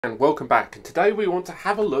And welcome back, and today we want to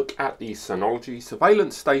have a look at the Synology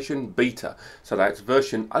Surveillance Station Beta. So that's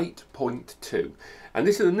version 8.2, and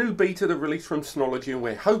this is a new beta that released from Synology, and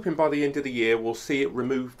we're hoping by the end of the year we'll see it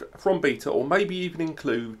removed from beta, or maybe even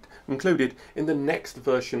included in the next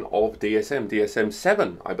version of DSM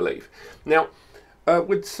 7, I believe. Now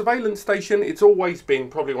with Surveillance Station, it's always been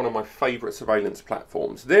probably one of my favourite surveillance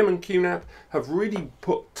platforms. Them and QNAP have really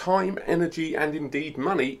put time, energy and indeed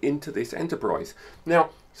money into this enterprise.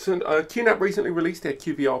 Now, QNAP recently released their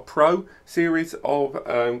QVR Pro series of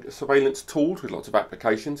surveillance tools with lots of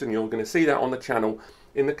applications, and you're going to see that on the channel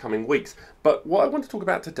in the coming weeks. But what I want to talk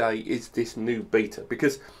about today is this new beta,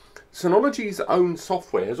 because Synology's own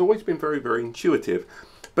software has always been very, very intuitive,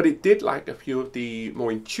 but it did lack a few of the more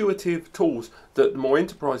intuitive tools that the more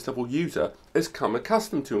enterprise level user has come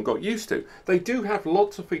accustomed to and got used to. They do have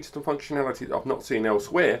lots of features and functionality that I've not seen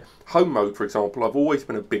elsewhere. Home mode, for example, I've always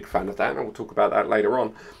been a big fan of that, and we'll talk about that later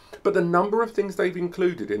on. But the number of things they've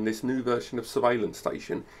included in this new version of Surveillance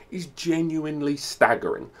Station is genuinely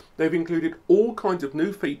staggering. They've included all kinds of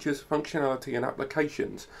new features, functionality and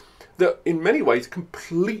applications that in many ways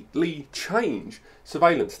completely change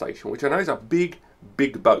Surveillance Station, which I know is a big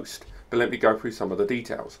boast, but let me go through some of the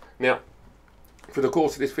details. Now, for the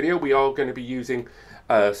course of this video, we are going to be using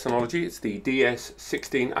Synology. It's the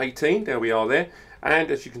DS1618, there we are there,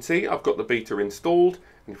 and as you can see, I've got the beta installed,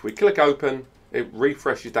 and if we click open, it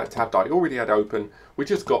refreshes that tab that I already had open, which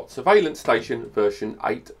has got Surveillance Station version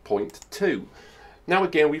 8.2. Now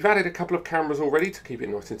again, we've added a couple of cameras already to keep it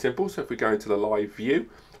nice and simple, so if we go into the live view,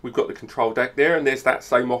 we've got the control deck there, and there's that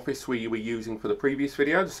same office we were using for the previous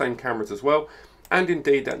video, the same cameras as well. And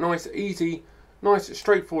indeed that nice, easy, nice,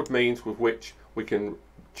 straightforward means with which we can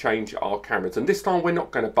change our cameras. And this time we're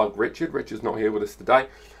not going to bug Richard. Richard's not here with us today.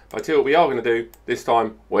 I tell you what we are going to do this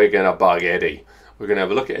time, we're going to bug Eddie. We're going to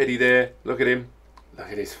have a look at Eddie there. Look at him.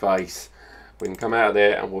 Look at his face. We can come out of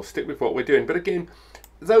there and we'll stick with what we're doing. But again,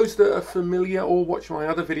 those that are familiar or watch my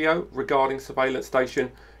other video regarding Surveillance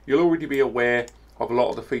Station, you'll already be aware of a lot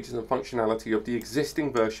of the features and functionality of the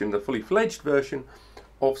existing version, the fully fledged version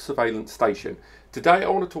of Surveillance Station. Today I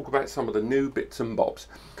want to talk about some of the new bits and bobs.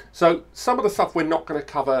 So some of the stuff we're not going to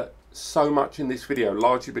cover so much in this video,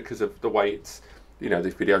 largely because of the way it's,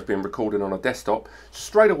 this video has been recorded on a desktop.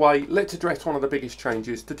 Straight away, let's address one of the biggest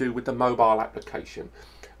changes to do with the mobile application.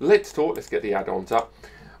 Let's get the add-ons up.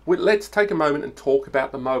 Let's take a moment and talk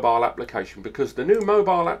about the mobile application, because the new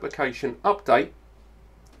mobile application update,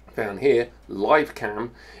 found here, LiveCam,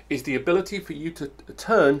 is the ability for you to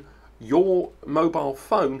turn your mobile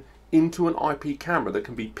phone into an IP camera that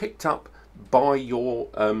can be picked up by your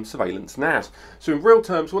surveillance NAS. So in real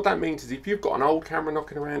terms, what that means is if you've got an old camera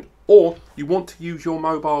knocking around, or you want to use your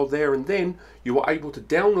mobile there and then, you are able to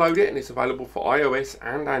download it, and it's available for iOS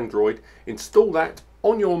and Android. Install that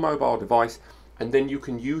on your mobile device, and then you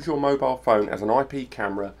can use your mobile phone as an IP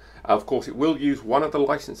camera. Of course, it will use one of the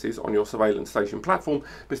licenses on your Surveillance Station platform,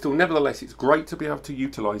 but still, nevertheless, it's great to be able to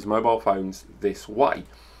utilize mobile phones this way.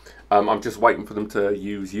 I'm just waiting for them to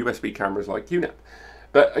use USB cameras like QNAP.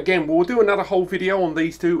 But again, we'll do another whole video on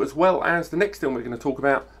these two, as well as the next thing we're going to talk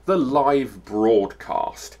about, the live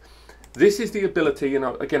broadcast. This is the ability, and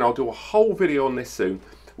again, I'll do a whole video on this soon,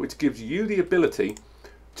 which gives you the ability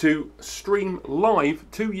to stream live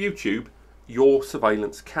to YouTube your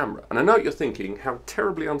surveillance camera. And I know you're thinking how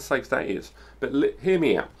terribly unsafe that is, but hear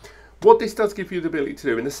me out. What this does give you the ability to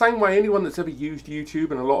do, in the same way anyone that's ever used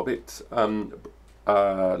YouTube and a lot of its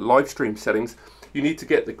live stream settings, you need to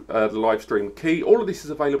get the live stream key. All of this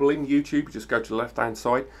is available in YouTube. You just go to the left hand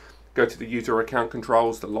side, go to the user account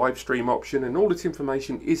controls, the live stream option, and all this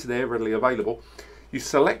information is there readily available. You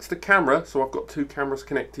select the camera, so I've got two cameras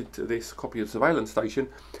connected to this copy of Surveillance Station,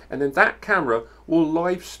 and then that camera will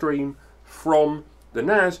live stream from the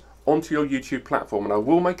NAS onto your YouTube platform. And I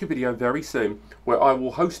will make a video very soon where I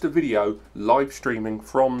will host a video live streaming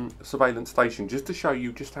from Surveillance Station, just to show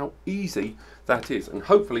you just how easy that is, and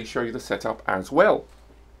hopefully show you the setup as well.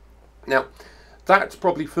 Now, that's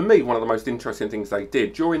probably for me one of the most interesting things they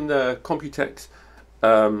did during the Computex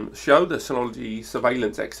show, the Synology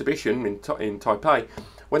Surveillance Exhibition in Taipei.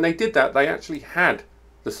 When they did that, they actually had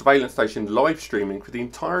the Surveillance Station live streaming for the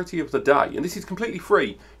entirety of the day, and this is completely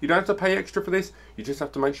free. You don't have to pay extra for this. You just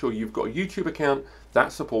have to make sure you've got a YouTube account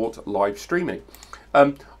that supports live streaming.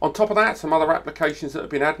 On top of that, some other applications that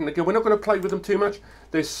have been added, and again, we're not going to play with them too much.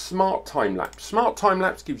 There's Smart Timelapse. Smart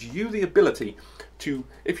Timelapse gives you the ability to,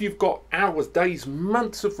 if you've got hours, days,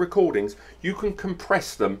 months of recordings, you can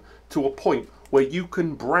compress them to a point where you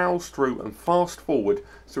can browse through and fast forward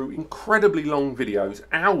through incredibly long videos,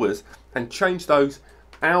 hours, and change those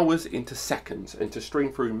hours into seconds, and to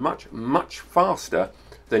stream through much faster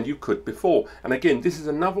than you could before. And again, this is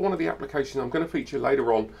another one of the applications I'm going to feature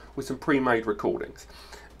later on with some pre-made recordings.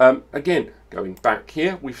 Again, going back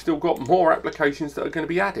here, we've still got more applications that are going to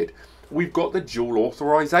be added. We've got the dual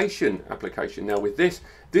authorization application. Now with this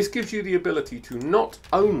gives you the ability to not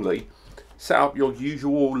only set up your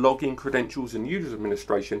usual login credentials and user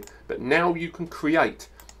administration, but now you can create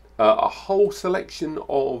a whole selection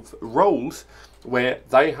of roles where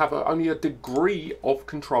they have only a degree of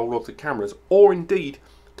control of the cameras, or indeed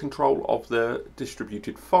control of the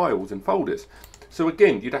distributed files and folders. So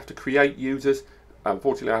again, you'd have to create users.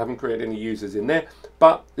 Unfortunately, I haven't created any users in there,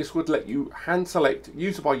 but this would let you hand select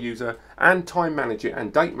user by user and time manage it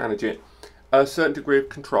and date manage it, a certain degree of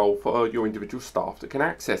control for your individual staff that can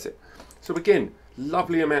access it. So again,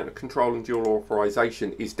 lovely amount of control, and dual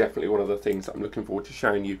authorization is definitely one of the things that I'm looking forward to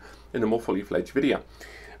showing you in a more fully fledged video.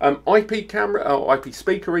 IP camera, or IP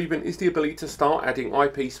speaker even, is the ability to start adding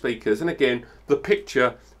IP speakers, and again, the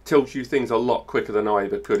picture tells you things a lot quicker than I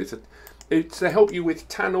ever could. It's to help you with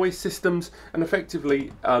tannoy systems and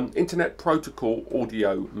effectively internet protocol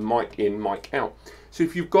audio, mic in, mic out. So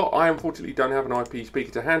if you've got, I unfortunately don't have an IP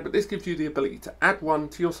speaker to hand, but this gives you the ability to add one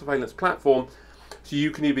to your surveillance platform, so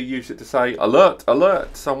you can either use it to say, alert,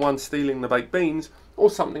 alert, someone's stealing the baked beans, or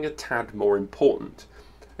something a tad more important.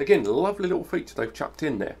 Again, lovely little feature they've chucked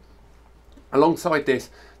in there. Alongside this,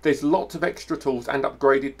 there's lots of extra tools and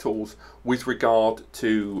upgraded tools with regard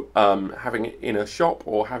to having it in a shop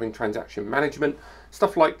or having transaction management,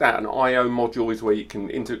 stuff like that. An I/O module is where you can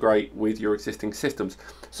integrate with your existing systems.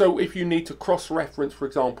 So if you need to cross-reference, for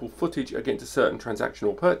example, footage against a certain transaction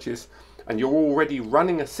or purchase, and you're already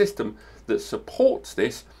running a system that supports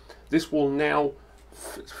this, this will now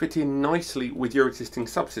fit in nicely with your existing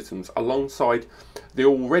subsystems, alongside the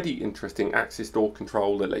already interesting access door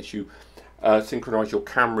control that lets you synchronize your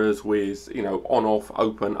cameras with, you know, on, off,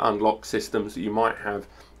 open, unlock systems that you might have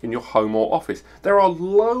in your home or office. There are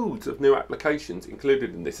loads of new applications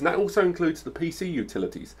included in this, and that also includes the PC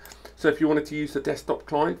utilities. So if you wanted to use the desktop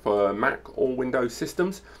client for Mac or Windows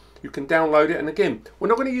systems, you can download it. And again, we're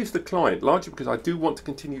not going to use the client, largely because I do want to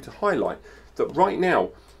continue to highlight that right now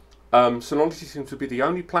Synology seems to be the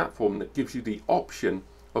only platform that gives you the option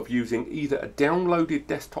of using either a downloaded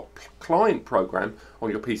desktop client program on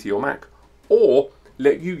your PC or Mac, or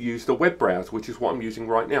let you use the web browser, which is what I'm using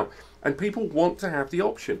right now. And people want to have the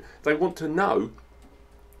option. They want to know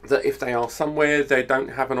that if they are somewhere they don't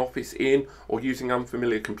have an office in, or using an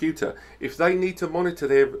unfamiliar computer, if they need to monitor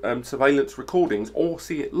their surveillance recordings or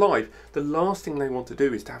see it live, the last thing they want to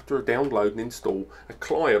do is to have to download and install a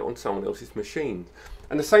client on someone else's machine.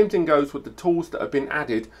 And the same thing goes with the tools that have been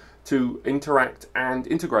added to interact and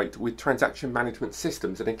integrate with transaction management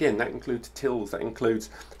systems. And again, that includes tills, that includes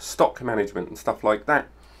stock management and stuff like that.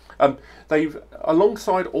 They've,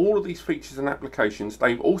 alongside all of these features and applications,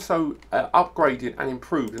 they've also upgraded and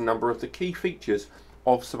improved a number of the key features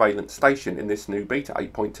of Surveillance Station in this new beta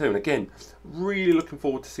 8.2. And again, really looking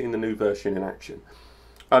forward to seeing the new version in action.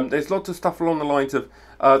 There's lots of stuff along the lines of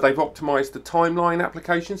they've optimized the timeline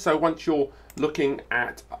application. So once you're looking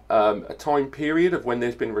at a time period of when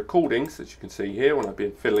there's been recordings, as you can see here when I've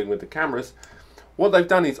been fiddling with the cameras, what they've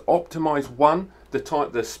done is optimize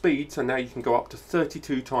the speed. So now you can go up to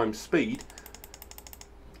 32 times speed,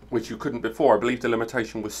 which you couldn't before. I believe the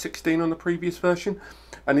limitation was 16 on the previous version.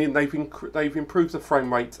 And then they've improved the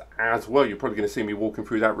frame rates as well. You're probably going to see me walking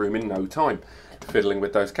through that room in no time, fiddling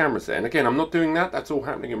with those cameras there. And again, I'm not doing that. That's all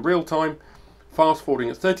happening in real time, fast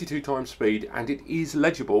forwarding at 32 times speed, and it is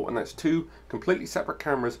legible. And that's two completely separate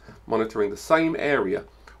cameras monitoring the same area,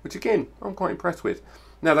 which again, I'm quite impressed with.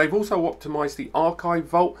 Now, they've also optimized the archive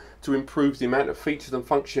vault to improve the amount of features and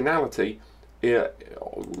functionality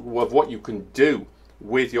of what you can do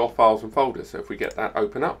with your files and folders. So if we get that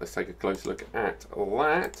open up, let's take a closer look at that.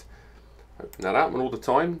 Open that up, and all the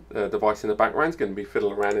time the device in the background is going to be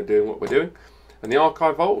fiddling around and doing what we're doing. And the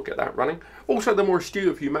archive vault, we'll get that running. Also, the more astute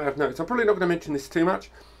of you may have noticed, I'm probably not going to mention this too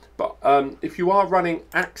much, but if you are running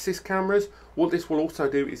Axis cameras, what this will also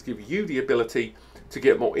do is give you the ability to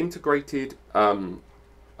get more integrated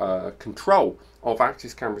control of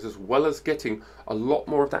Axis cameras, as well as getting a lot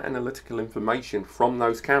more of that analytical information from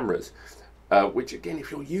those cameras. Which again,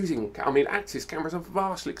 if you're using, I mean, Axis cameras are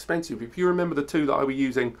vastly expensive. If you remember the two that I was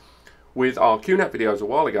using with our QNAP videos a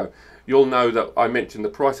while ago, you'll know that I mentioned the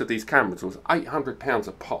price of these cameras was £800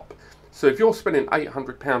 a pop. So if you're spending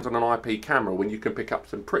 £800 on an IP camera when you can pick up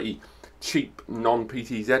some pretty cheap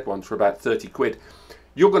non-PTZ ones for about 30 quid,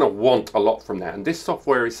 you're going to want a lot from that. And this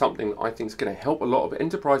software is something I think is going to help a lot of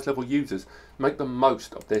enterprise level users make the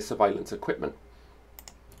most of their surveillance equipment.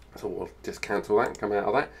 So we'll just cancel that and come out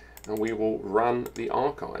of that, and we will run the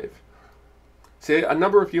archive. See, a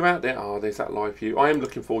number of you out there, there's that live view. I am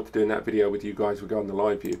looking forward to doing that video with you guys regarding the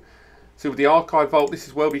live view. So with the archive vault, this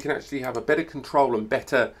is where we can actually have a better control and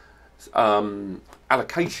better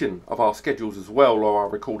allocation of our schedules as well, or our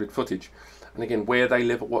recorded footage. And again, where they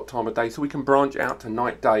live at what time of day, so we can branch out to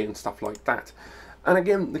night, day and stuff like that. And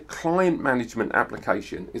again, the client management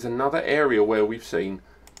application is another area where we've seen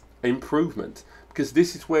improvement, because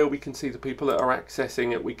this is where we can see the people that are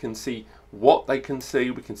accessing it, we can see what they can see,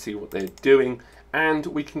 we can see what they're doing, and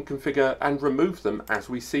we can configure and remove them as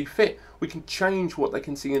we see fit. We can change what they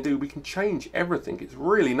can see and do, we can change everything. It's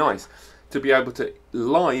really nice to be able to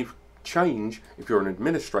live change, if you're an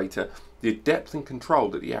administrator, the depth and control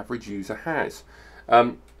that the average user has.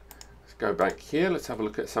 Let's go back here, let's have a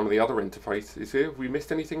look at some of the other interfaces here. Have we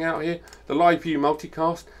missed anything out here? The live view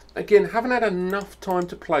multicast. Again, haven't had enough time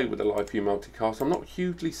to play with the live view multicast. I'm not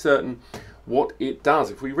hugely certain what it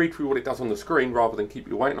does. If we read through what it does on the screen rather than keep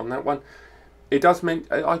you waiting on that one, it does mean,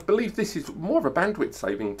 I believe this is more of a bandwidth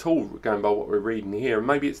saving tool going by what we're reading here, and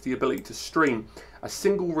maybe it's the ability to stream a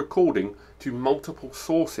single recording to multiple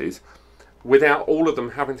sources without all of them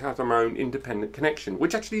having to have their own independent connection,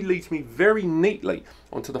 which actually leads me very neatly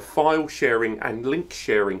onto the file sharing and link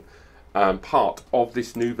sharing part of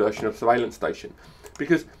this new version of Surveillance Station.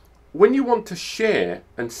 Because when you want to share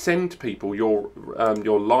and send people your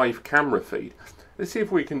live camera feed, let's see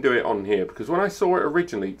if we can do it on here, because when I saw it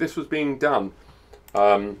originally, this was being done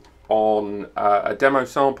on a demo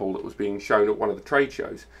sample that was being shown at one of the trade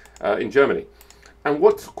shows in Germany. And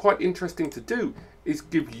what's quite interesting to do is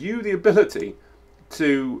give you the ability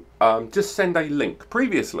to just send a link.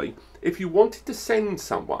 Previously, if you wanted to send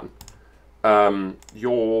someone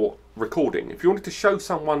your recording, if you wanted to show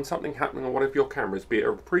someone something happening on one of your cameras, be it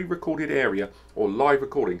a pre-recorded area or live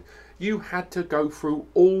recording, you had to go through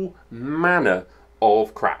all manner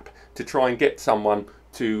of crap to try and get someone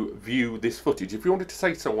to view this footage. If you wanted to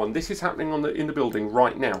say to someone, this is happening in the building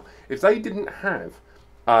right now, if they didn't have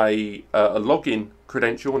a login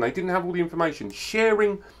credential and they didn't have all the information,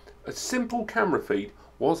 sharing a simple camera feed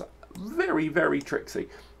was very, very tricksy.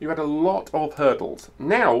 You had a lot of hurdles.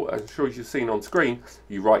 Now, as I'm sure you've seen on screen,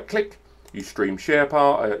 you right click, you stream share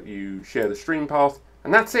path, you share the stream path,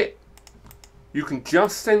 and that's it. You can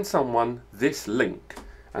just send someone this link,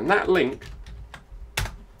 and that link,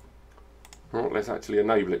 well, let's actually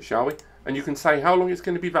enable it, shall we? And you can say how long it's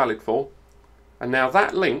going to be valid for. And now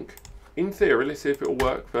that link, in theory, let's see if it will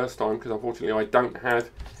work first time, because unfortunately I don't have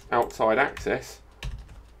outside access.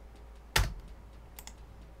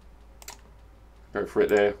 Go for it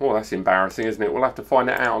there. Well, that's embarrassing, isn't it? We'll have to find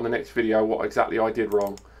that out on the next video, what exactly I did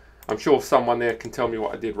wrong. I'm sure someone there can tell me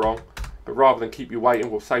what I did wrong, but rather than keep you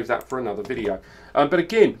waiting, we'll save that for another video. But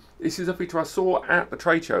again, this is a feature I saw at the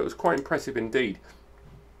trade show. It was quite impressive indeed.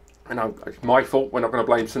 And it's my fault. We're not going to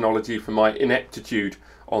blame Synology for my ineptitude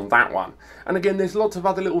on that one. And again, there's lots of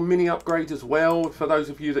other little mini upgrades as well. For those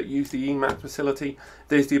of you that use the EMAP facility,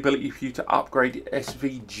 there's the ability for you to upgrade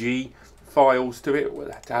SVG files to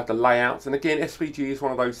it, to have the layouts. And again, SVG is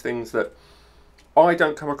one of those things that I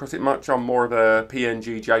don't come across it much. I'm more of a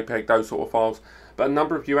PNG, JPEG, those sort of files. But a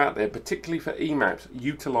number of you out there, particularly for EMAPs,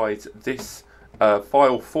 utilize this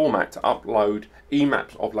file format to upload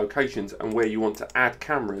EMAPs of locations and where you want to add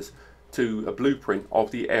cameras to a blueprint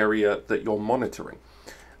of the area that you're monitoring.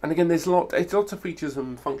 And again, there's lots of features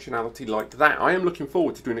and functionality like that. I am looking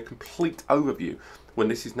forward to doing a complete overview when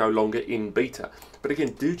this is no longer in beta. But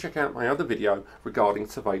again, do check out my other video regarding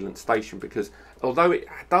Surveillance Station, because although it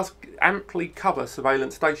does amply cover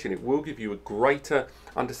Surveillance Station, it will give you a greater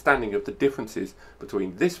understanding of the differences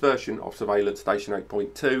between this version of Surveillance Station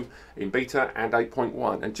 8.2 in beta and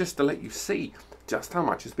 8.1, and just to let you see just how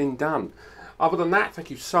much has been done. Other than that,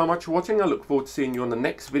 thank you so much for watching. I look forward to seeing you on the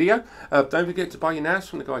next video. Don't forget to buy your NAS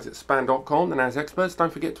from the guys at span.com, the NAS experts.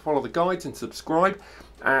 Don't forget to follow the guides and subscribe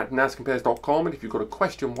at nascompares.com. And if you've got a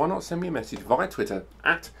question, why not send me a message via Twitter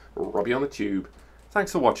at RobbieOnTheTube.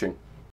 Thanks for watching.